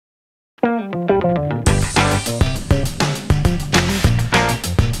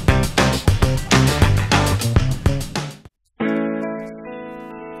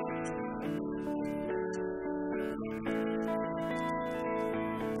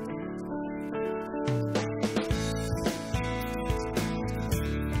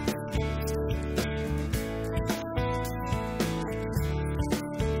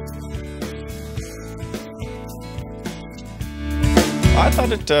I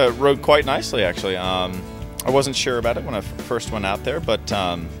thought it rode quite nicely, actually. I wasn't sure about it when I first went out there, but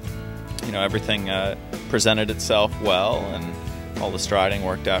you know, everything presented itself well, and all the striding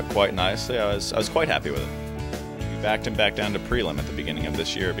worked out quite nicely. I was quite happy with it. We backed him back down to prelim at the beginning of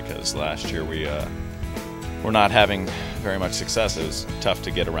this year because last year we were not having very much success. It was tough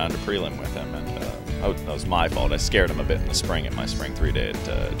to get around to prelim with him, and that was my fault. I scared him a bit in the spring at my spring 3-day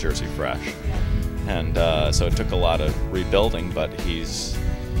at Jersey Fresh. And so it took a lot of rebuilding, but he's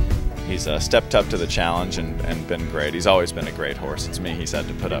stepped up to the challenge and been great. He's always been a great horse. It's me he's had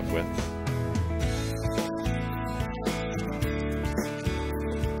to put up with.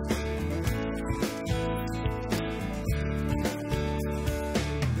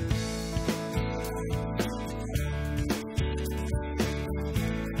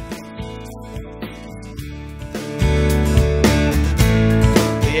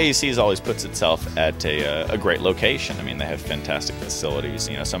 The AEC's always puts itself at a great location. I mean, they have fantastic facilities.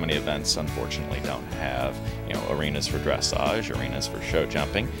 You know, so many events unfortunately don't have, you know, arenas for dressage, arenas for show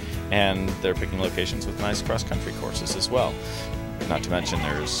jumping, and they're picking locations with nice cross-country courses as well. Not to mention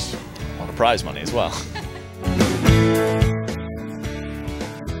there's a lot of prize money as well.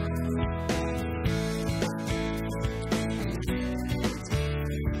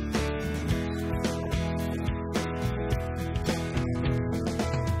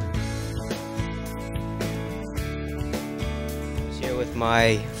 Here with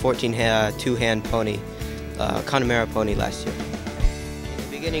my 14 two-hand pony, Connemara pony last year. In the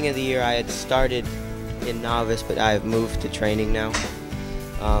beginning of the year I had started in Novice, but I have moved to training now.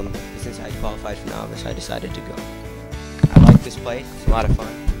 Since I qualified for Novice, I decided to go. I like this place, it's a lot of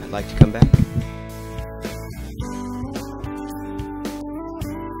fun. I'd like to come back.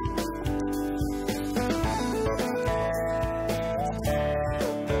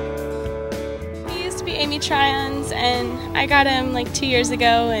 Amy Tryons, and I got him like 2 years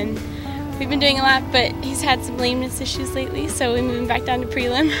ago, and we've been doing a lot, but he's had some lameness issues lately, so we moved him back down to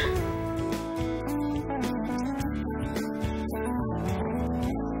prelim.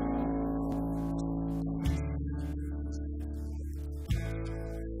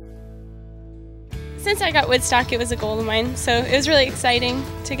 Since I got Woodstock, it was a goal of mine, so it was really exciting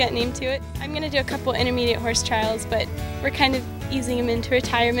to get named to it. I'm going to do a couple intermediate horse trials, but we're kind of easing him into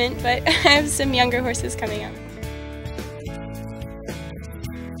retirement, but I have some younger horses coming up.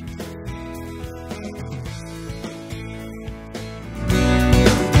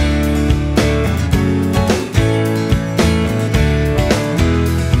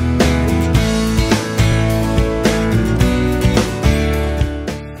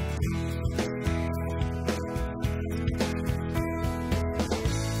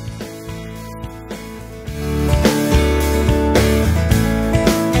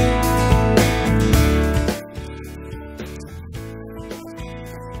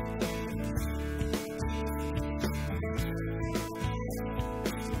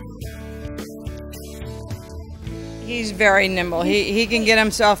 He's very nimble. He can get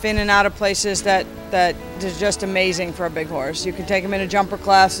himself in and out of places that is just amazing for a big horse. You can take him in a jumper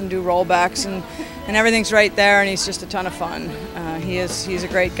class and do rollbacks, and everything's right there, and he's just a ton of fun. He's a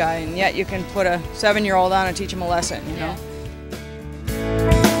great guy, and yet you can put a 7-year-old on and teach him a lesson, you know.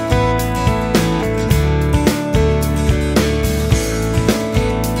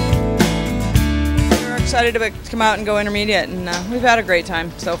 We're excited to come out and go intermediate, and we've had a great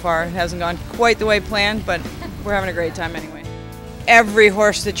time so far. It hasn't gone quite the way planned, but we're having a great time anyway. Every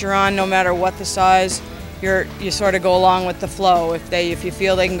horse that you're on, no matter what the size, you sort of go along with the flow. If you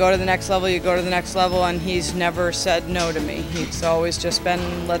feel they can go to the next level, you go to the next level, and he's never said no to me. He's always just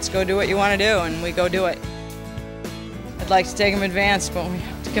been, let's go do what you want to do, and we go do it. I'd like to take him advanced, but we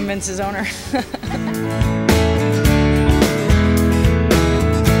have to convince his owner.